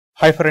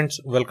Hi friends,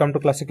 welcome to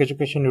classic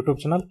education YouTube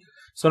channel.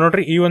 So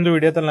ನೋಡ್ರಿ, ಈ ಒಂದು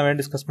ವಿಡಿಯೋದಲ್ಲಿ ನಾವೇನು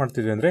ಡಿಸ್ಕಸ್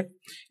ಮಾಡ್ತಿದ್ವಿ ಅಂದ್ರೆ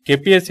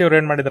KPSC ಅವರು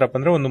ಏನ್ ಮಾಡಿದಾರಪ್ಪ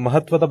ಅಂದ್ರೆ ಒಂದು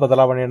ಮಹತ್ವದ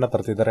ಬದಲಾವಣೆಯನ್ನ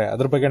ತರ್ತಿದ್ದಾರೆ.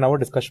 ಅದ್ರ ಬಗ್ಗೆ ನಾವು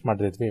ಡಿಸ್ಕಸ್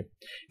ಮಾಡಿದ್ವಿ.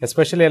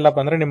 ಎಸ್ಪೆಷಲಿ ಎಲ್ಲಪ್ಪ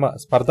ಅಂದ್ರೆ ನಿಮ್ಮ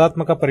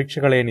ಸ್ಪರ್ಧಾತ್ಮಕ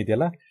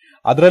ಪರೀಕ್ಷೆಗಳೇನಿದೆಯಲ್ಲ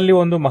ಅದರಲ್ಲಿ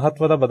ಒಂದು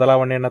ಮಹತ್ವದ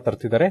ಬದಲಾವಣೆಯನ್ನ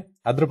ತರ್ತಿದ್ದಾರೆ.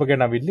 ಅದ್ರ ಬಗ್ಗೆ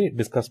ನಾವಿಲ್ಲಿ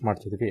ಡಿಸ್ಕಸ್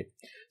ಮಾಡ್ತಿದ್ವಿ.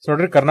 ಸೊ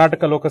ನೋಡ್ರಿ,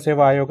 ಕರ್ನಾಟಕ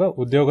ಲೋಕಸೇವಾ ಆಯೋಗ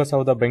ಉದ್ಯೋಗ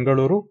ಸೌಧ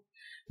ಬೆಂಗಳೂರು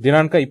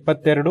ದಿನಾಂಕ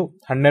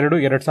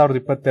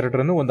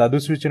 22/12/2022 ಒಂದು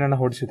ಅಧಿಸೂಚನೆಯನ್ನು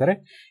ಹೊರಡಿಸಿದ್ದಾರೆ.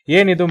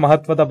 ಏನಿದು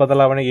ಮಹತ್ವದ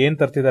ಬದಲಾವಣೆ, ಏನ್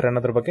ತರ್ತಿದ್ದಾರೆ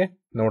ಅನ್ನೋದ್ರ ಬಗ್ಗೆ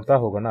ನೋಡ್ತಾ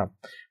ಹೋಗೋಣ.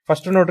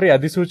 ಫಸ್ಟ್ ನೋಡ್ರಿ,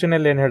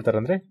 ಅಧಿಸೂಚನೆಯಲ್ಲಿ ಏನ್ ಹೇಳ್ತಾರೆ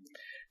ಅಂದ್ರೆ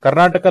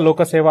ಕರ್ನಾಟಕ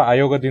ಲೋಕಸೇವಾ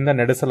ಆಯೋಗದಿಂದ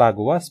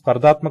ನಡೆಸಲಾಗುವ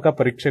ಸ್ಪರ್ಧಾತ್ಮಕ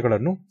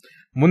ಪರೀಕ್ಷೆಗಳನ್ನು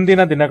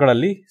ಮುಂದಿನ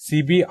ದಿನಗಳಲ್ಲಿ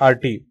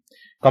CBRT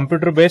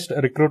computer based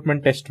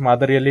recruitment test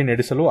ಮಾದರಿಯಲ್ಲಿ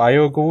ನಡೆಸಲು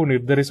ಆಯೋಗವು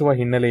ನಿರ್ಧರಿಸುವ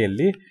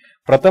ಹಿನ್ನೆಲೆಯಲ್ಲಿ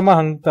ಪ್ರಥಮ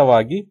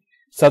ಹಂತವಾಗಿ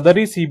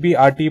ಸದರಿ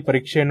CBRT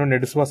ಪರೀಕ್ಷೆಯನ್ನು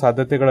ನಡೆಸುವ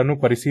ಸಾಧ್ಯತೆಗಳನ್ನು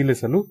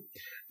ಪರಿಶೀಲಿಸಲು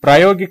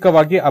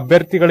ಪ್ರಾಯೋಗಿಕವಾಗಿ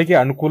ಅಭ್ಯರ್ಥಿಗಳಿಗೆ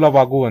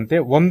ಅನುಕೂಲವಾಗುವಂತೆ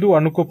ಒಂದು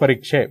ಅಣುಕು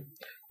ಪರೀಕ್ಷೆ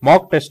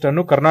ಮಾಕ್ ಟೆಸ್ಟ್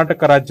ಅನ್ನು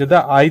ಕರ್ನಾಟಕ ರಾಜ್ಯದ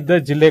ಆಯ್ದ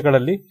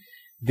ಜಿಲ್ಲೆಗಳಲ್ಲಿ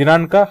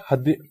ದಿನಾಂಕ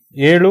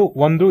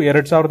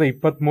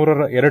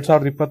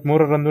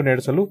 7/1/2023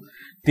 ನಡೆಸಲು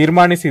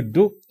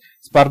ತೀರ್ಮಾನಿಸಿದ್ದು,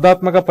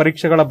 ಸ್ಪರ್ಧಾತ್ಮಕ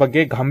ಪರೀಕ್ಷೆಗಳ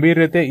ಬಗ್ಗೆ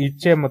ಗಂಭೀರತೆ,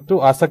 ಇಚ್ಛೆ ಮತ್ತು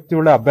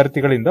ಆಸಕ್ತಿಯುಳ್ಳ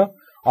ಅಭ್ಯರ್ಥಿಗಳಿಂದ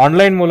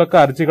ಆನ್ಲೈನ್ ಮೂಲಕ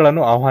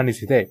ಅರ್ಜಿಗಳನ್ನು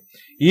ಆಹ್ವಾನಿಸಿದೆ.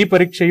 ಈ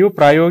ಪರೀಕ್ಷೆಯು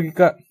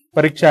ಪ್ರಾಯೋಗಿಕ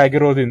ಪರೀಕ್ಷೆ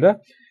ಆಗಿರುವುದರಿಂದ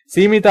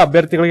ಸೀಮಿತ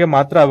ಅಭ್ಯರ್ಥಿಗಳಿಗೆ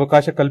ಮಾತ್ರ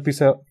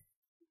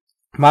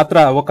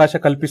ಅವಕಾಶ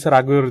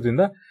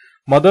ಕಲ್ಪಿಸಲಾಗಿರುವುದರಿಂದ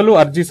ಮೊದಲು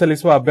ಅರ್ಜಿ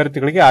ಸಲ್ಲಿಸುವ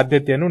ಅಭ್ಯರ್ಥಿಗಳಿಗೆ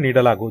ಆದ್ಯತೆಯನ್ನು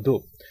ನೀಡಲಾಗುವುದು.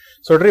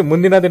 ಸೊ ನೋಡ್ರಿ,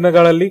 ಮುಂದಿನ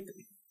ದಿನಗಳಲ್ಲಿ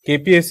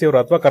KPSC ಅವರು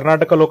ಅಥವಾ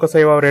ಕರ್ನಾಟಕ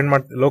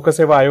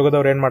ಲೋಕಸೇವಾ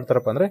ಆಯೋಗದವರು ಏನ್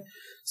ಮಾಡ್ತಾರಪ್ಪ ಅಂದ್ರೆ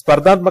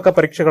ಸ್ಪರ್ಧಾತ್ಮಕ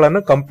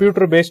ಪರೀಕ್ಷೆಗಳನ್ನು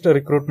ಕಂಪ್ಯೂಟರ್ ಬೇಸ್ಡ್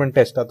ರಿಕ್ರೂಟ್ಮೆಂಟ್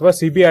ಟೆಸ್ಟ್ ಅಥವಾ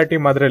CBRT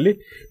ಮಾದರಿಯಲ್ಲಿ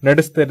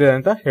ನಡೆಸ್ತಾರೆ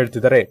ಅಂತ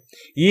ಹೇಳ್ತಿದ್ದಾರೆ.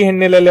 ಈ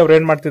ಹಿನ್ನೆಲೆಯಲ್ಲಿ ಅವ್ರು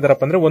ಏನ್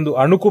ಮಾಡ್ತಿದಾರಪ್ಪ ಅಂದ್ರೆ ಒಂದು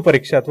ಅಣುಕು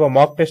ಪರೀಕ್ಷೆ ಅಥವಾ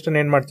ಮಾಕ್ ಟೆಸ್ಟ್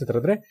ಅನ್ನು ಏನ್ ಮಾಡ್ತಿದ್ದಾರೆ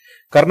ಅಂದ್ರೆ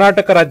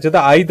ಕರ್ನಾಟಕ ರಾಜ್ಯದ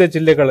ಆಯ್ದ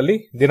ಜಿಲ್ಲೆಗಳಲ್ಲಿ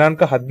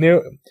ದಿನಾಂಕ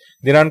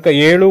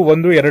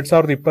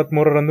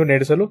 7/1/2023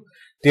 ನಡೆಸಲು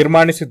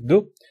ತೀರ್ಮಾನಿಸಿದ್ದು,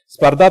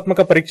 ಸ್ಪರ್ಧಾತ್ಮಕ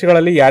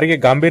ಪರೀಕ್ಷೆಗಳಲ್ಲಿ ಯಾರಿಗೆ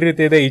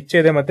ಗಾಂಭೀರ್ಯತೆ ಇದೆ, ಇಚ್ಛೆ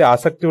ಇದೆ ಮತ್ತೆ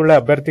ಆಸಕ್ತಿಯುಳ್ಳ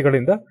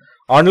ಅಭ್ಯರ್ಥಿಗಳಿಂದ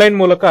ಆನ್ಲೈನ್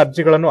ಮೂಲಕ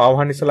ಅರ್ಜಿಗಳನ್ನು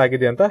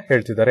ಆಹ್ವಾನಿಸಲಾಗಿದೆ ಅಂತ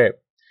ಹೇಳ್ತಿದ್ದಾರೆ.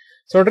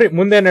 ಸೊ ನೋಡ್ರಿ,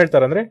 ಮುಂದೆ ಏನ್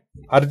ಹೇಳ್ತಾರೆ ಅಂದ್ರೆ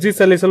ಅರ್ಜಿ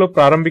ಸಲ್ಲಿಸಲು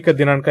ಪ್ರಾರಂಭಿಕ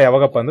ದಿನಾಂಕ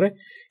ಯಾವಾಗಪ್ಪ ಅಂದ್ರೆ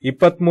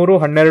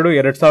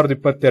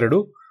 23/12/2022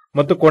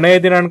 ಮತ್ತು ಕೊನೆಯ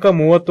ದಿನಾಂಕ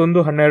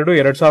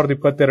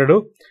 31/12/2022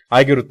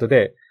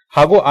 ಆಗಿರುತ್ತದೆ.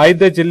 ಹಾಗೂ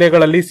ಆಯ್ದ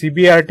ಜಿಲ್ಲೆಗಳಲ್ಲಿ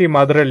CBRT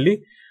ಮಾದರಿಯಲ್ಲಿ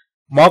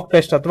ಮಾಕ್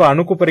ಟೆಸ್ಟ್ ಅಥವಾ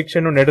ಅಣುಕು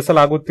ಪರೀಕ್ಷೆಯನ್ನು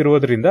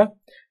ನಡೆಸಲಾಗುತ್ತಿರುವುದರಿಂದ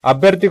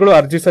ಅಭ್ಯರ್ಥಿಗಳು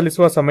ಅರ್ಜಿ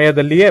ಸಲ್ಲಿಸುವ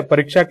ಸಮಯದಲ್ಲಿಯೇ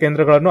ಪರೀಕ್ಷಾ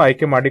ಕೇಂದ್ರಗಳನ್ನು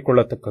ಆಯ್ಕೆ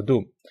ಮಾಡಿಕೊಳ್ಳತಕ್ಕದ್ದು.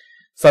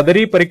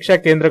 ಸದರಿ ಪರೀಕ್ಷಾ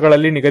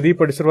ಕೇಂದ್ರಗಳಲ್ಲಿ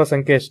ನಿಗದಿಪಡಿಸಿರುವ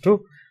ಸಂಖ್ಯೆಯಷ್ಟು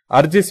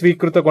ಅರ್ಜಿ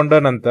ಸ್ವೀಕೃತಗೊಂಡ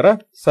ನಂತರ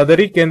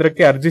ಸದರಿ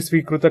ಕೇಂದ್ರಕ್ಕೆ ಅರ್ಜಿ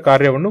ಸ್ವೀಕೃತ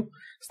ಕಾರ್ಯವನ್ನು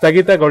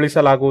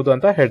ಸ್ಥಗಿತಗೊಳಿಸಲಾಗುವುದು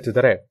ಅಂತ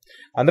ಹೇಳ್ತಿದ್ದಾರೆ.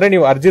 ಅಂದ್ರೆ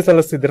ನೀವು ಅರ್ಜಿ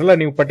ಸಲ್ಲಿಸ್ತಿದ್ರಲ್ಲ,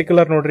 ನೀವು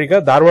ಪರ್ಟಿಕ್ಯುಲರ್ ನೋಡ್ರಿ, ಈಗ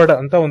ಧಾರವಾಡ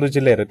ಅಂತ ಒಂದು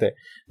ಜಿಲ್ಲೆ ಇರುತ್ತೆ.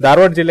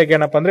 ಧಾರವಾಡ ಜಿಲ್ಲೆಗೆ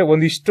ಏನಪ್ಪಾ ಅಂದ್ರೆ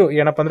ಒಂದಿಷ್ಟು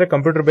ಏನಪ್ಪಾ ಅಂದ್ರೆ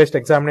ಕಂಪ್ಯೂಟರ್ ಬೇಸ್ಡ್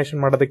ಎಕ್ಸಾಮಿನೇಷನ್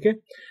ಮಾಡೋದಕ್ಕೆ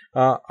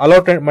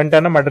ಅಲಾಟ್ಮೆಂಟ್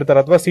ಅನ್ನ ಮಾಡಿರ್ತಾರೆ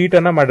ಅಥವಾ ಸೀಟ್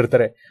ಅನ್ನ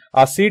ಮಾಡಿರ್ತಾರೆ.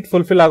 ಆ ಸೀಟ್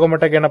ಫುಲ್ಫಿಲ್ ಆಗೋ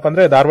ಮಟ್ಟಿಗೆ ಏನಪ್ಪಾ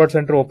ಅಂದ್ರೆ ಧಾರವಾಡ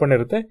ಸೆಂಟರ್ ಓಪನ್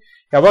ಇರುತ್ತೆ.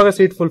 ಯಾವಾಗ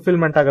ಸೀಟ್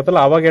ಫುಲ್ಫಿಲ್ಮೆಂಟ್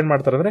ಆಗುತ್ತಲ್ಲ ಅವಾಗ ಏನ್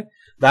ಮಾಡ್ತಾರೆ ಅಂದ್ರೆ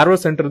ಧಾರವಾಡ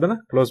ಸೆಂಟರ್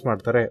ಕ್ಲೋಸ್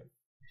ಮಾಡ್ತಾರೆ.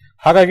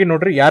 ಹಾಗಾಗಿ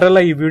ನೋಡ್ರಿ, ಯಾರೆಲ್ಲ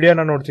ಈ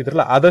ವಿಡಿಯೋನ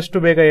ನೋಡ್ತಿದ್ರಲ್ಲ ಆದಷ್ಟು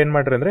ಬೇಗ ಏನ್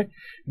ಮಾಡ್ರಿ ಅಂದ್ರೆ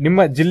ನಿಮ್ಮ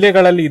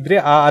ಜಿಲ್ಲೆಗಳಲ್ಲಿ ಇದ್ರೆ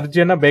ಆ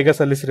ಅರ್ಜಿಯನ್ನ ಬೇಗ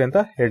ಸಲ್ಲಿಸ್ರಿ ಅಂತ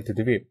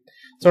ಹೇಳ್ತಿದೀವಿ.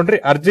 ಸೊ ನೋಡ್ರಿ,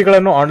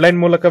 ಅರ್ಜಿಗಳನ್ನು ಆನ್ಲೈನ್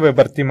ಮೂಲಕವೇ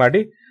ಭರ್ತಿ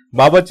ಮಾಡಿ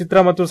ಭಾವಚಿತ್ರ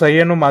ಮತ್ತು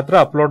ಸಹಿಯನ್ನು ಮಾತ್ರ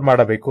ಅಪ್ಲೋಡ್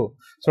ಮಾಡಬೇಕು.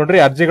 ಸೊ ನೋಡ್ರಿ,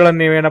 ಅರ್ಜಿಗಳನ್ನು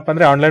ನೀವೇನಪ್ಪ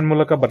ಅಂದ್ರೆ ಆನ್ಲೈನ್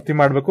ಮೂಲಕ ಭರ್ತಿ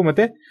ಮಾಡಬೇಕು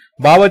ಮತ್ತೆ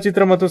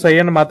ಭಾವಚಿತ್ರ ಮತ್ತು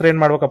ಸಹಿಯನ್ನು ಮಾತ್ರ ಏನ್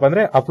ಮಾಡ್ಬೇಕಪ್ಪ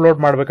ಅಂದ್ರೆ ಅಪ್ಲೋಡ್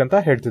ಮಾಡ್ಬೇಕಂತ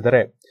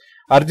ಹೇಳ್ತಿದ್ದಾರೆ.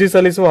 ಅರ್ಜಿ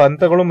ಸಲ್ಲಿಸುವ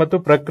ಹಂತಗಳು ಮತ್ತು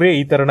ಪ್ರಕ್ರಿಯೆ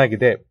ಈ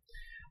ತರನಾಗಿದೆ.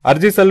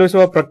 ಅರ್ಜಿ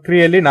ಸಲ್ಲಿಸುವ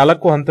ಪ್ರಕ್ರಿಯೆಯಲ್ಲಿ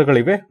 4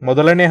 ಹಂತಗಳಿವೆ.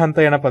 ಮೊದಲನೇ ಹಂತ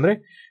ಏನಪ್ಪಾ ಅಂದ್ರೆ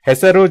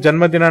ಹೆಸರು,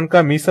 ಜನ್ಮ ದಿನಾಂಕ,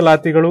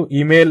 ಮೀಸಲಾತಿಗಳು,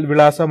 ಇಮೇಲ್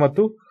ವಿಳಾಸ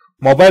ಮತ್ತು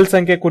ಮೊಬೈಲ್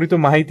ಸಂಖ್ಯೆ ಕುರಿತು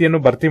ಮಾಹಿತಿಯನ್ನು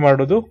ಭರ್ತಿ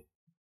ಮಾಡುವುದು.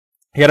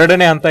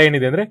 ಎರಡನೇ ಹಂತ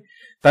ಏನಿದೆ ಅಂದ್ರೆ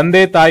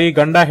ತಂದೆ, ತಾಯಿ,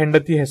 ಗಂಡ,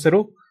 ಹೆಂಡತಿ ಹೆಸರು,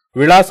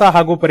 ವಿಳಾಸ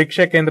ಹಾಗೂ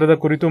ಪರೀಕ್ಷಾ ಕೇಂದ್ರದ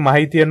ಕುರಿತು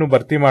ಮಾಹಿತಿಯನ್ನು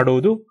ಭರ್ತಿ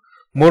ಮಾಡುವುದು.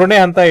 ಮೂರನೇ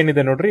ಹಂತ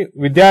ಏನಿದೆ ನೋಡ್ರಿ,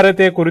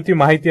 ವಿದ್ಯಾರ್ಹತೆಯ ಕುರಿತು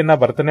ಮಾಹಿತಿಯನ್ನ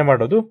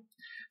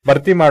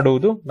ಭರ್ತಿ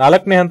ಮಾಡುವುದು.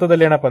 ನಾಲ್ಕನೇ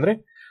ಹಂತದಲ್ಲಿ ಏನಪ್ಪಾ ಅಂದ್ರೆ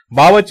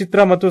ಭಾವಚಿತ್ರ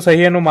ಮತ್ತು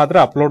ಸಹಿಯನ್ನು ಮಾತ್ರ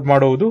ಅಪ್ಲೋಡ್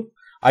ಮಾಡುವುದು.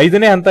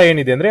 ಐದನೇ ಹಂತ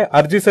ಏನಿದೆ ಅಂದ್ರೆ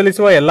ಅರ್ಜಿ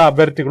ಸಲ್ಲಿಸುವ ಎಲ್ಲಾ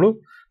ಅಭ್ಯರ್ಥಿಗಳು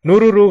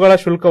 100 ರೂಗಳ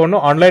ಶುಲ್ಕವನ್ನು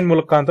ಆನ್ಲೈನ್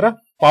ಮುಖಾಂತರ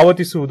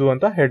ಪಾವತಿಸುವುದು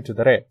ಅಂತ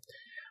ಹೇಳ್ತಿದ್ದಾರೆ.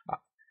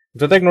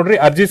 ಜೊತೆಗೆ ನೋಡ್ರಿ,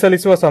 ಅರ್ಜಿ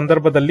ಸಲ್ಲಿಸುವ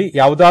ಸಂದರ್ಭದಲ್ಲಿ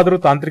ಯಾವುದಾದ್ರೂ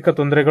ತಾಂತ್ರಿಕ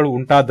ತೊಂದರೆಗಳು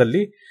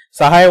ಉಂಟಾದಲ್ಲಿ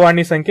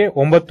ಸಹಾಯವಾಣಿ ಸಂಖ್ಯೆ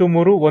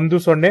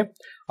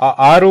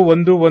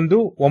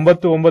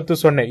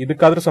 9310611990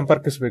 ಇದಕ್ಕಾದ್ರೂ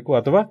ಸಂಪರ್ಕಿಸಬೇಕು.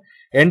 ಅಥವಾ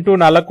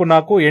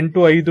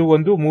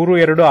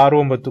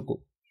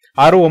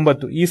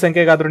 8448513269 ಈ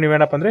ಸಂಖ್ಯೆಗಾದ್ರೂ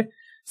ನೀವೇನಪ್ಪ ಅಂದ್ರೆ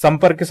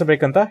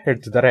ಸಂಪರ್ಕಿಸಬೇಕಂತ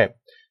ಹೇಳ್ತಿದ್ದಾರೆ.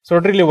 ಸೊ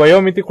ನೋಡ್ರಿ, ಇಲ್ಲಿ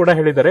ವಯೋಮಿತಿ ಕೂಡ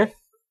ಹೇಳಿದ್ದಾರೆ.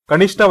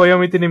 ಕನಿಷ್ಠ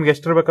ವಯೋಮಿತಿ ನಿಮ್ಗೆ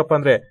ಎಷ್ಟಿರ್ಬೇಕಪ್ಪ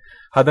ಅಂದ್ರೆ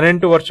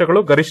 18 ವರ್ಷಗಳು,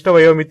 ಗರಿಷ್ಠ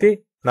ವಯೋಮಿತಿ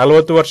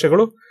 40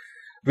 ವರ್ಷಗಳು.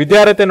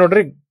 ವಿದ್ಯಾರ್ಹತೆ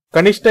ನೋಡ್ರಿ,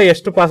 ಕನಿಷ್ಠ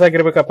ಎಷ್ಟು ಪಾಸ್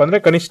ಆಗಿರ್ಬೇಕಪ್ಪ ಅಂದ್ರೆ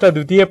ಕನಿಷ್ಠ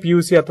ದ್ವಿತೀಯ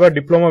PUC ಅಥವಾ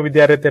ಡಿಪ್ಲೊಮಾ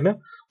ವಿದ್ಯಾರ್ಹತೆಯನ್ನು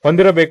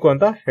ಹೊಂದಿರಬೇಕು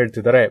ಅಂತ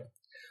ಹೇಳ್ತಿದ್ದಾರೆ.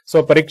 ಸೊ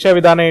ಪರೀಕ್ಷಾ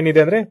ವಿಧಾನ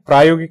ಏನಿದೆ ಅಂದ್ರೆ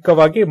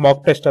ಪ್ರಾಯೋಗಿಕವಾಗಿ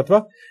ಮಾಕ್ ಟೆಸ್ಟ್ ಅಥವಾ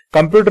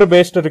ಕಂಪ್ಯೂಟರ್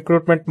ಬೇಸ್ಡ್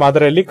ರಿಕ್ರೂಟ್ಮೆಂಟ್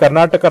ಮಾದರಿಯಲ್ಲಿ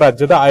ಕರ್ನಾಟಕ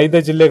ರಾಜ್ಯದ ಆಯ್ದ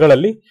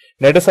ಜಿಲ್ಲೆಗಳಲ್ಲಿ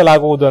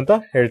ನಡೆಸಲಾಗುವುದು ಅಂತ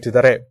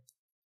ಹೇಳ್ತಿದ್ದಾರೆ.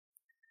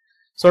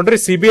 ಸೊ ನೋಡ್ರಿ,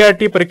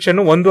 CBRT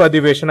ಪರೀಕ್ಷೆಯನ್ನು ಒಂದು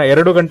ಅಧಿವೇಶನ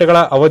 2 ಗಂಟೆಗಳ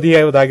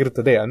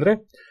ಅವಧಿಯಾಗಿರುತ್ತದೆ. ಅಂದ್ರೆ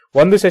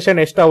ಒಂದು ಸೆಷನ್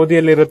ಎಷ್ಟು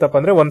ಅವಧಿಯಲ್ಲಿ ಇರುತ್ತಪ್ಪ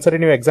ಅಂದ್ರೆ ಒಂದ್ಸರಿ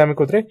ನೀವು ಎಕ್ಸಾಮ್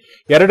ಕೂತ್ರೆ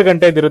 2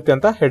 ಗಂಟೆದಿರುತ್ತೆ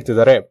ಅಂತ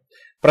ಹೇಳ್ತಿದ್ದಾರೆ.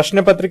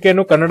 ಪ್ರಶ್ನೆ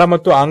ಪತ್ರಿಕೆಯನ್ನು ಕನ್ನಡ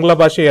ಮತ್ತು ಆಂಗ್ಲ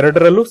ಭಾಷೆ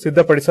ಎರಡರಲ್ಲೂ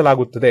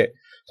ಸಿದ್ಧಪಡಿಸಲಾಗುತ್ತದೆ.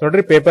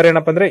 ನೋಡ್ರಿ ಪೇಪರ್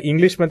ಏನಪ್ಪಾ ಅಂದ್ರೆ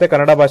ಇಂಗ್ಲಿಷ್ ಮತ್ತೆ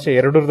ಕನ್ನಡ ಭಾಷೆ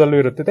ಎರಡರಲ್ಲೂ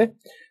ಇರುತ್ತದೆ.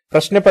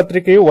 ಪ್ರಶ್ನೆ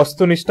ಪತ್ರಿಕೆಯು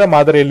ವಸ್ತುನಿಷ್ಠ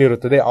ಮಾದರಿಯಲ್ಲಿ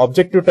ಇರುತ್ತದೆ.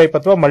 ಆಬ್ಜೆಕ್ಟಿವ್ ಟೈಪ್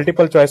ಅಥವಾ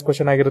ಮಲ್ಟಿಪಲ್ ಚಾಯ್ಸ್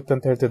ಕ್ವಶನ್ ಆಗಿರುತ್ತೆ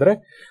ಅಂತ ಹೇಳ್ತಿದ್ದಾರೆ.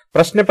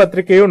 ಪ್ರಶ್ನೆ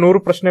ಪತ್ರಿಕೆಯು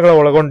 100 ಪ್ರಶ್ನೆಗಳ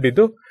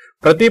ಒಳಗೊಂಡಿದ್ದು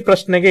ಪ್ರತಿ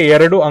ಪ್ರಶ್ನೆಗೆ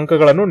 2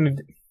 ಅಂಕಗಳನ್ನು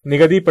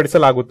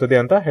ನಿಗದಿಪಡಿಸಲಾಗುತ್ತದೆ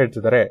ಅಂತ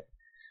ಹೇಳ್ತಿದ್ದಾರೆ.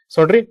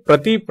 ನೋಡ್ರಿ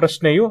ಪ್ರತಿ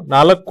ಪ್ರಶ್ನೆಯು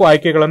 4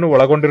 ಆಯ್ಕೆಗಳನ್ನು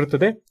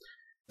ಒಳಗೊಂಡಿರುತ್ತದೆ.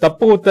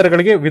 ತಪ್ಪು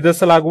ಉತ್ತರಗಳಿಗೆ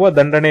ವಿಧಿಸಲಾಗುವ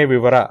ದಂಡನೆಯ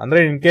ವಿವರ ಅಂದ್ರೆ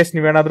ಇನ್ ಕೇಸ್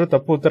ನೀವೇನಾದ್ರೂ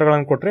ತಪ್ಪು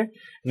ಉತ್ತರಗಳನ್ನು ಕೊಟ್ರೆ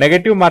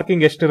ನೆಗೆಟಿವ್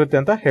ಮಾರ್ಕಿಂಗ್ ಎಷ್ಟಿರುತ್ತೆ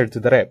ಅಂತ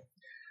ಹೇಳ್ತಿದ್ದಾರೆ.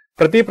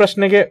 ಪ್ರತಿ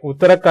ಪ್ರಶ್ನೆಗೆ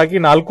ಉತ್ತರಕ್ಕಾಗಿ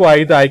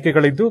 4-5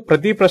 ಆಯ್ಕೆಗಳಿದ್ದು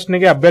ಪ್ರತಿ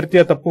ಪ್ರಶ್ನೆಗೆ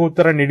ಅಭ್ಯರ್ಥಿಯ ತಪ್ಪು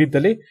ಉತ್ತರ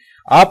ನೀಡಿದ್ದಲ್ಲಿ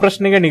ಆ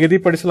ಪ್ರಶ್ನೆಗೆ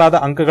ನಿಗದಿಪಡಿಸಲಾದ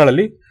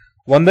ಅಂಕಗಳಲ್ಲಿ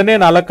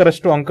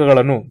 1/4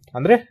 ಅಂಕಗಳನ್ನು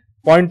ಅಂದ್ರೆ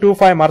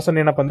 0.25 ಮಾರ್ಕ್ಸ್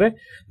ಅನ್ನು ಏನಪ್ಪಾ ಅಂದ್ರೆ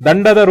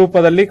ದಂಡದ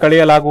ರೂಪದಲ್ಲಿ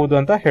ಕಳೆಯಲಾಗುವುದು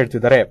ಅಂತ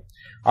ಹೇಳ್ತಿದ್ದಾರೆ.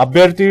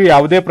 ಅಭ್ಯರ್ಥಿಯು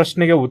ಯಾವುದೇ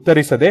ಪ್ರಶ್ನೆಗೆ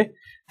ಉತ್ತರಿಸದೆ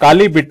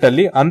ಖಾಲಿ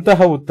ಬಿಟ್ಟಲ್ಲಿ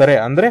ಅಂತಹ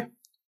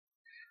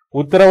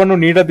ಉತ್ತರವನ್ನು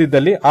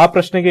ನೀಡದಿದ್ದಲ್ಲಿ ಆ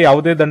ಪ್ರಶ್ನೆಗೆ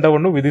ಯಾವುದೇ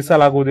ದಂಡವನ್ನು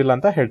ವಿಧಿಸಲಾಗುವುದಿಲ್ಲ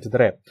ಅಂತ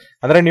ಹೇಳ್ತಿದ್ದಾರೆ.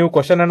 ಅಂದ್ರೆ ನೀವು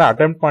ಕ್ವಶನ್ ಅನ್ನ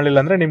ಅಟೆಂಪ್ಟ್ ಮಾಡಲಿಲ್ಲ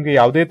ಅಂದ್ರೆ ನಿಮ್ಗೆ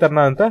ಯಾವುದೇ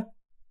ತರನಾದಂತ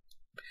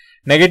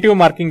ನೆಗೆಟಿವ್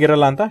ಮಾರ್ಕಿಂಗ್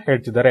ಇರಲ್ಲ ಅಂತ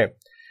ಹೇಳ್ತಿದ್ದಾರೆ.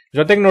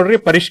 ಜೊತೆಗೆ ನೋಡ್ರಿ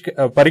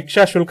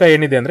ಪರೀಕ್ಷಾ ಶುಲ್ಕ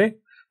ಏನಿದೆ ಅಂದ್ರೆ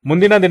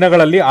ಮುಂದಿನ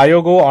ದಿನಗಳಲ್ಲಿ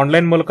ಆಯೋಗವು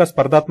ಆನ್ಲೈನ್ ಮೂಲಕ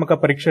ಸ್ಪರ್ಧಾತ್ಮಕ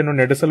ಪರೀಕ್ಷೆಯನ್ನು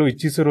ನಡೆಸಲು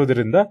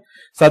ಇಚ್ಛಿಸಿರುವುದರಿಂದ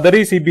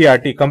ಸದರಿ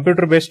ಸಿಬಿಆರ್ಟಿ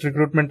ಕಂಪ್ಯೂಟರ್ ಬೇಸ್ಡ್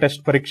ರಿಕ್ರೂಟ್ಮೆಂಟ್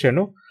ಟೆಸ್ಟ್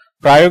ಪರೀಕ್ಷೆಯನ್ನು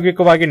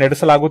ಪ್ರಾಯೋಗಿಕವಾಗಿ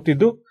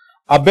ನಡೆಸಲಾಗುತ್ತಿದ್ದು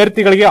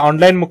ಅಭ್ಯರ್ಥಿಗಳಿಗೆ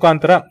ಆನ್ಲೈನ್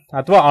ಮುಖಾಂತರ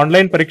ಅಥವಾ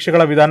ಆನ್ಲೈನ್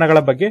ಪರೀಕ್ಷೆಗಳ ವಿಧಾನಗಳ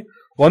ಬಗ್ಗೆ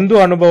ಒಂದು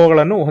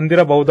ಅನುಭವಗಳನ್ನು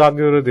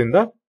ಹೊಂದಿರಬಹುದಾಗಿರುವುದರಿಂದ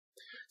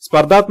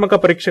ಸ್ಪರ್ಧಾತ್ಮಕ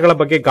ಪರೀಕ್ಷೆಗಳ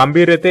ಬಗ್ಗೆ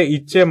ಗಾಂಭೀರ್ಯತೆ,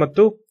 ಇಚ್ಛೆ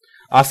ಮತ್ತು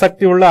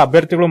ಆಸಕ್ತಿಯುಳ್ಳ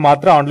ಅಭ್ಯರ್ಥಿಗಳು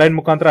ಮಾತ್ರ ಆನ್ಲೈನ್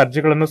ಮುಖಾಂತರ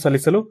ಅರ್ಜಿಗಳನ್ನು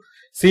ಸಲ್ಲಿಸಲು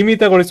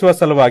ಸೀಮಿತಗೊಳಿಸುವ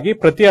ಸಲುವಾಗಿ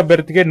ಪ್ರತಿ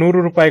ಅಭ್ಯರ್ಥಿಗೆ 100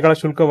 ರೂಪಾಯಿಗಳ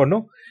ಶುಲ್ಕವನ್ನು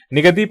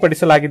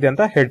ನಿಗದಿಪಡಿಸಲಾಗಿದೆ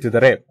ಅಂತ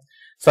ಹೇಳ್ತಿದ್ದಾರೆ.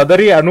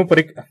 ಸದರಿ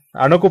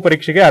ಅಣುಕು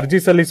ಪರೀಕ್ಷೆಗೆ ಅರ್ಜಿ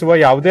ಸಲ್ಲಿಸುವ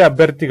ಯಾವುದೇ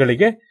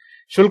ಅಭ್ಯರ್ಥಿಗಳಿಗೆ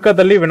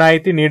ಶುಲ್ಕದಲ್ಲಿ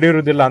ವಿನಾಯಿತಿ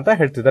ನೀಡಿರುವುದಿಲ್ಲ ಅಂತ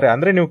ಹೇಳ್ತಿದ್ದಾರೆ.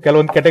 ಅಂದ್ರೆ ನೀವು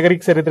ಕೆಲವೊಂದು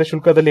ಕೆಟಗರಿಗೆ ಸೇರಿದ್ರೆ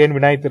ಶುಲ್ಕದಲ್ಲಿ ಏನ್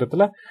ವಿನಾಯಿತಿ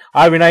ಇರುತ್ತಲ್ಲ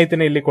ಆ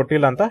ವಿನಾಯಿತಿನ ಇಲ್ಲಿ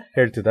ಕೊಟ್ಟಿಲ್ಲ ಅಂತ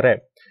ಹೇಳ್ತಿದ್ದಾರೆ.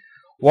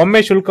 ಒಮ್ಮೆ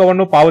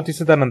ಶುಲ್ಕವನ್ನು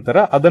ಪಾವತಿಸಿದ ನಂತರ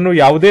ಅದನ್ನು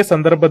ಯಾವುದೇ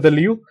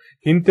ಸಂದರ್ಭದಲ್ಲಿಯೂ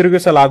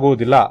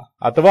ಹಿಂತಿರುಗಿಸಲಾಗುವುದಿಲ್ಲ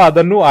ಅಥವಾ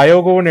ಅದನ್ನು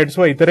ಆಯೋಗವು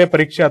ನಡೆಸುವ ಇತರೆ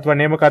ಪರೀಕ್ಷೆ ಅಥವಾ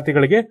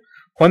ನೇಮಕಾತಿಗಳಿಗೆ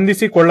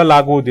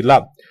ಹೊಂದಿಸಿಕೊಳ್ಳಲಾಗುವುದಿಲ್ಲ.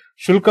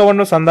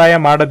 ಶುಲ್ಕವನ್ನು ಸಂದಾಯ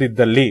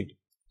ಮಾಡದಿದ್ದಲ್ಲಿ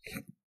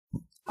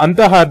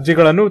ಅಂತಹ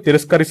ಅರ್ಜಿಗಳನ್ನು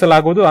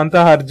ತಿರಸ್ಕರಿಸಲಾಗುವುದು.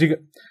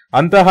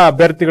 ಅಂತಹ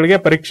ಅಭ್ಯರ್ಥಿಗಳಿಗೆ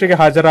ಪರೀಕ್ಷೆಗೆ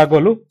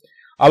ಹಾಜರಾಗಲು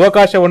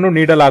ಅವಕಾಶವನ್ನು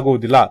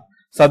ನೀಡಲಾಗುವುದಿಲ್ಲ.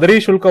 ಸದರಿ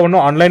ಶುಲ್ಕವನ್ನು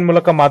ಆನ್ಲೈನ್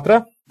ಮೂಲಕ ಮಾತ್ರ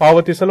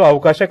ಪಾವತಿಸಲು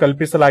ಅವಕಾಶ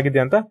ಕಲ್ಪಿಸಲಾಗಿದೆ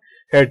ಅಂತ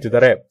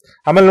ಹೇಳ್ತಿದ್ದಾರೆ.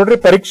 ಆಮೇಲೆ ನೋಡ್ರಿ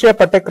ಪರೀಕ್ಷೆಯ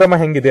ಪಠ್ಯಕ್ರಮ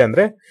ಹೆಂಗಿದೆ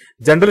ಅಂದ್ರೆ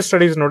ಜನರಲ್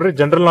ಸ್ಟಡೀಸ್ ನೋಡ್ರಿ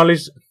general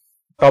knowledge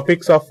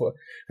topics of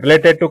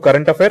related to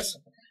current affairs,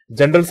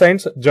 general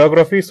science,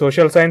 geography,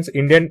 social science,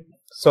 Indian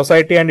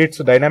society and its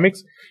dynamics,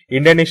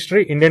 Indian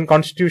history, Indian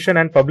constitution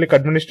and public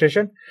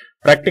administration,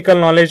 practical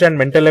knowledge and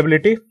mental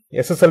ability,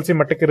 SSLC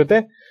ಮಟ್ಟಕ್ಕಿರುತ್ತೆ.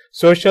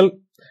 social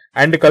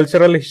and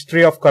cultural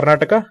history of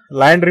Karnataka,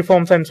 land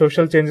reforms and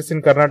social changes in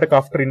Karnataka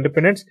after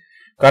independence,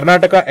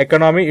 Karnataka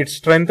economy, its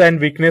strength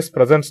and weakness,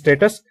 present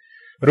status,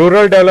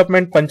 rural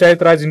development,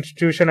 Panchayat Raj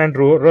institution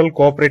and rural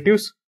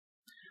cooperatives,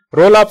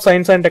 role of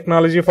science and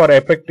technology for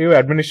effective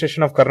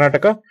administration of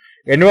Karnataka,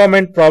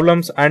 environment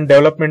problems and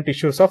development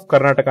issues of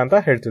Karnataka ಅಂತ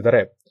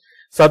ಹೇಳ್ತಿದ್ದಾರೆ.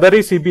 ಸದರಿ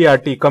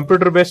ಸಿಬಿಆರ್ಟಿ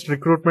computer based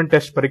recruitment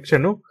test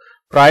ಪರೀಕ್ಷೆಯನ್ನು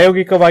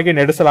ಪ್ರಾಯೋಗಿಕವಾಗಿ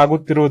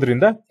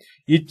ನಡೆಸಲಾಗುತ್ತಿರುವುದರಿಂದ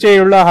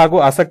ಇಚ್ಛೆಯುಳ್ಳ ಹಾಗೂ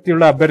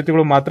ಆಸಕ್ತಿಯುಳ್ಳ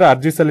ಅಭ್ಯರ್ಥಿಗಳು ಮಾತ್ರ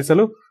ಅರ್ಜಿ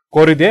ಸಲ್ಲಿಸಲು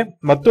ಕೋರಿದೆ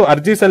ಮತ್ತು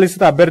ಅರ್ಜಿ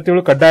ಸಲ್ಲಿಸಿದ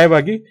ಅಭ್ಯರ್ಥಿಗಳು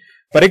ಕಡ್ಡಾಯವಾಗಿ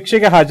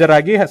ಪರೀಕ್ಷೆಗೆ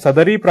ಹಾಜರಾಗಿ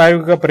ಸದರಿ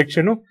ಪ್ರಾಯೋಗಿಕ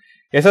ಪರೀಕ್ಷೆಯನ್ನು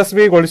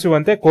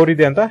ಯಶಸ್ವಿಗೊಳಿಸುವಂತೆ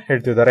ಕೋರಿದೆ ಅಂತ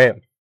ಹೇಳ್ತಿದ್ದಾರೆ.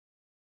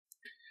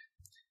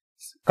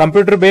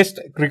 ಕಂಪ್ಯೂಟರ್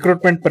ಬೇಸ್ಡ್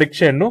ರಿಕ್ರೂಟ್ಮೆಂಟ್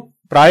ಪರೀಕ್ಷೆಯನ್ನು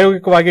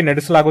ಪ್ರಾಯೋಗಿಕವಾಗಿ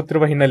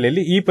ನಡೆಸಲಾಗುತ್ತಿರುವ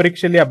ಹಿನ್ನೆಲೆಯಲ್ಲಿ ಈ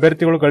ಪರೀಕ್ಷೆಯಲ್ಲಿ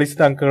ಅಭ್ಯರ್ಥಿಗಳು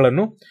ಗಳಿಸಿದ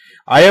ಅಂಕಗಳನ್ನು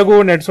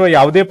ಆಯೋಗವು ನಡೆಸುವ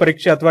ಯಾವುದೇ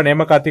ಪರೀಕ್ಷೆ ಅಥವಾ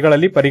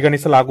ನೇಮಕಾತಿಗಳಲ್ಲಿ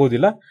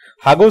ಪರಿಗಣಿಸಲಾಗುವುದಿಲ್ಲ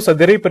ಹಾಗೂ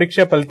ಸದರಿ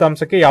ಪರೀಕ್ಷೆ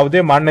ಫಲಿತಾಂಶಕ್ಕೆ ಯಾವುದೇ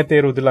ಮಾನ್ಯತೆ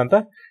ಇರುವುದಿಲ್ಲ ಅಂತ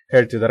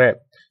ಹೇಳ್ತಿದ್ದಾರೆ.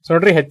 ಸೊ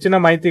ನೋಡ್ರಿ ಹೆಚ್ಚಿನ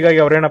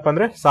ಮಾಹಿತಿಗಾಗಿ ಅವ್ರೇನಪ್ಪ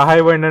ಅಂದ್ರೆ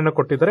ಸಹಾಯವಾಣಿಯನ್ನು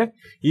ಕೊಟ್ಟಿದ್ದಾರೆ.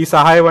 ಈ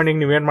ಸಹಾಯವಾಣಿಗೆ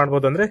ನೀವೇನ್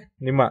ಮಾಡ್ಬೋದು ಅಂದ್ರೆ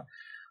ನಿಮ್ಮ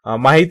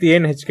ಮಾಹಿತಿ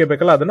ಏನ್ ಹೆಚ್ಚಿಗೆ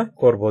ಬೇಕಲ್ಲ ಅದನ್ನ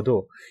ಕೋರಬಹುದು.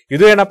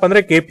 ಇದು ಏನಪ್ಪಾ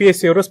ಅಂದ್ರೆ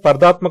KPSC ಅವರು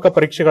ಸ್ಪರ್ಧಾತ್ಮಕ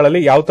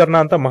ಪರೀಕ್ಷೆಗಳಲ್ಲಿ ಯಾವ ತರನ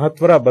ಅಂತ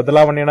ಮಹತ್ವದ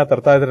ಬದಲಾವಣೆಯನ್ನ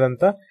ತರ್ತಾ ಇದ್ದಾರೆ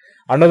ಅಂತ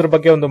ಅನ್ನೋದ್ರ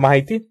ಬಗ್ಗೆ ಒಂದು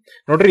ಮಾಹಿತಿ.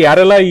 ನೋಡ್ರಿ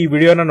ಯಾರೆಲ್ಲ ಈ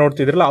ವಿಡಿಯೋನ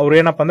ನೋಡ್ತಿದ್ರಲ್ಲ ಅವ್ರು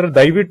ಏನಪ್ಪಾ ಅಂದ್ರೆ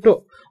ದಯವಿಟ್ಟು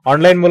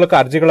ಆನ್ಲೈನ್ ಮೂಲಕ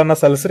ಅರ್ಜಿಗಳನ್ನ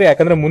ಸಲ್ಲಿಸ್ರಿ.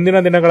 ಯಾಕಂದ್ರೆ ಮುಂದಿನ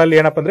ದಿನಗಳಲ್ಲಿ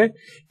ಏನಪ್ಪಾ ಅಂದ್ರೆ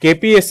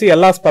KPSC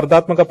ಎಲ್ಲಾ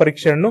ಸ್ಪರ್ಧಾತ್ಮಕ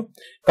ಪರೀಕ್ಷೆಯನ್ನು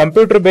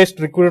ಕಂಪ್ಯೂಟರ್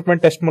ಬೇಸ್ಡ್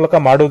ರಿಕ್ರೂಟ್ಮೆಂಟ್ ಟೆಸ್ಟ್ ಮೂಲಕ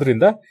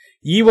ಮಾಡೋದ್ರಿಂದ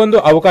ಈ ಒಂದು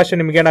ಅವಕಾಶ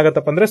ನಿಮ್ಗೆ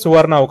ಏನಾಗತ್ತಪ್ಪ ಅಂದ್ರೆ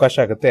ಸುವರ್ಣ ಅವಕಾಶ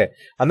ಆಗುತ್ತೆ.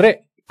 ಅಂದ್ರೆ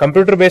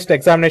ಕಂಪ್ಯೂಟರ್ ಬೇಸ್ಡ್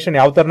ಎಕ್ಸಾಮಿನೇಷನ್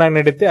ಯಾವ ತರನಾಗಿ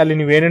ನಡೆಯುತ್ತೆ, ಅಲ್ಲಿ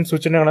ನೀವು ಏನೇನು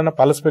ಸೂಚನೆಗಳನ್ನ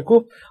ಪಾಲಿಸಬೇಕು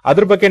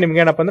ಅದ್ರ ಬಗ್ಗೆ ನಿಮ್ಗೆ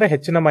ಏನಪ್ಪಾ ಅಂದ್ರೆ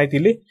ಹೆಚ್ಚಿನ ಮಾಹಿತಿ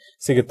ಇಲ್ಲಿ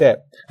ಸಿಗುತ್ತೆ.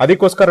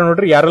 ಅದಕ್ಕೋಸ್ಕರ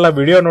ನೋಡ್ರಿ ಯಾರೆಲ್ಲ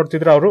ವಿಡಿಯೋ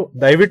ನೋಡ್ತಿದ್ರೆ ಅವರು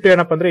ದಯವಿಟ್ಟು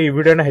ಏನಪ್ಪಾ ಅಂದ್ರೆ ಈ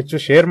ವಿಡಿಯೋನ ಹೆಚ್ಚು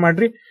ಶೇರ್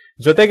ಮಾಡ್ರಿ.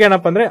 ಜೊತೆಗೆ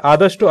ಏನಪ್ಪಾ ಅಂದ್ರೆ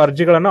ಆದಷ್ಟು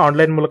ಅರ್ಜಿಗಳನ್ನ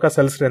ಆನ್ಲೈನ್ ಮೂಲಕ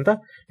ಸಲ್ಲಿಸ್ರಿ ಅಂತ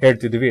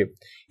ಹೇಳ್ತಿದೀವಿ.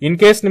 ಇನ್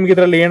ಕೇಸ್ ನಿಮ್ಗೆ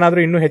ಇದರಲ್ಲಿ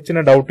ಏನಾದ್ರೂ ಇನ್ನೂ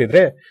ಹೆಚ್ಚಿನ ಡೌಟ್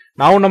ಇದ್ರೆ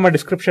ನಾವು ನಮ್ಮ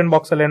ಡಿಸ್ಕ್ರಿಪ್ಷನ್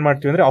ಬಾಕ್ಸ್ ಅಲ್ಲಿ ಏನ್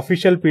ಮಾಡ್ತೀವಿ ಅಂದ್ರೆ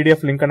ಅಫಿಷಿಯಲ್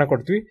PDF ಲಿಂಕ್ ಅನ್ನ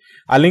ಕೊಡ್ತೀವಿ.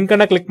 ಆ ಲಿಂಕ್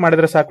ಅನ್ನ ಕ್ಲಿಕ್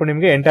ಮಾಡಿದ್ರೆ ಸಾಕು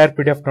ನಿಮ್ಗೆ ಎಂಟೈರ್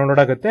PDF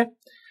ಡೌನ್ಲೋಡ್ ಆಗುತ್ತೆ.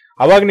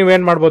 ಅವಾಗ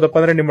ನೀವೇನ್ ಮಾಡ್ಬೋದಪ್ಪ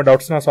ಅಂದ್ರೆ ನಿಮ್ಮ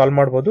ಡೌಟ್ಸ್ ನ ಸಾಲ್ವ್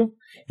ಮಾಡಬಹುದು.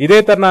 ಇದೇ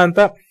ತರನ ಅಂತ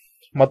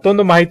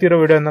ಮತ್ತೊಂದು ಮಾಹಿತಿ ಇರೋ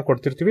ವಿಡಿಯೋನ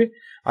ಕೊಡ್ತಿರ್ತೀವಿ.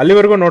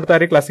 ಅಲ್ಲಿವರೆಗೂ ನೋಡ್ತಾ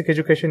ಇರಿ classic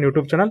education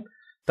YouTube channel.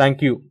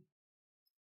 Thank you.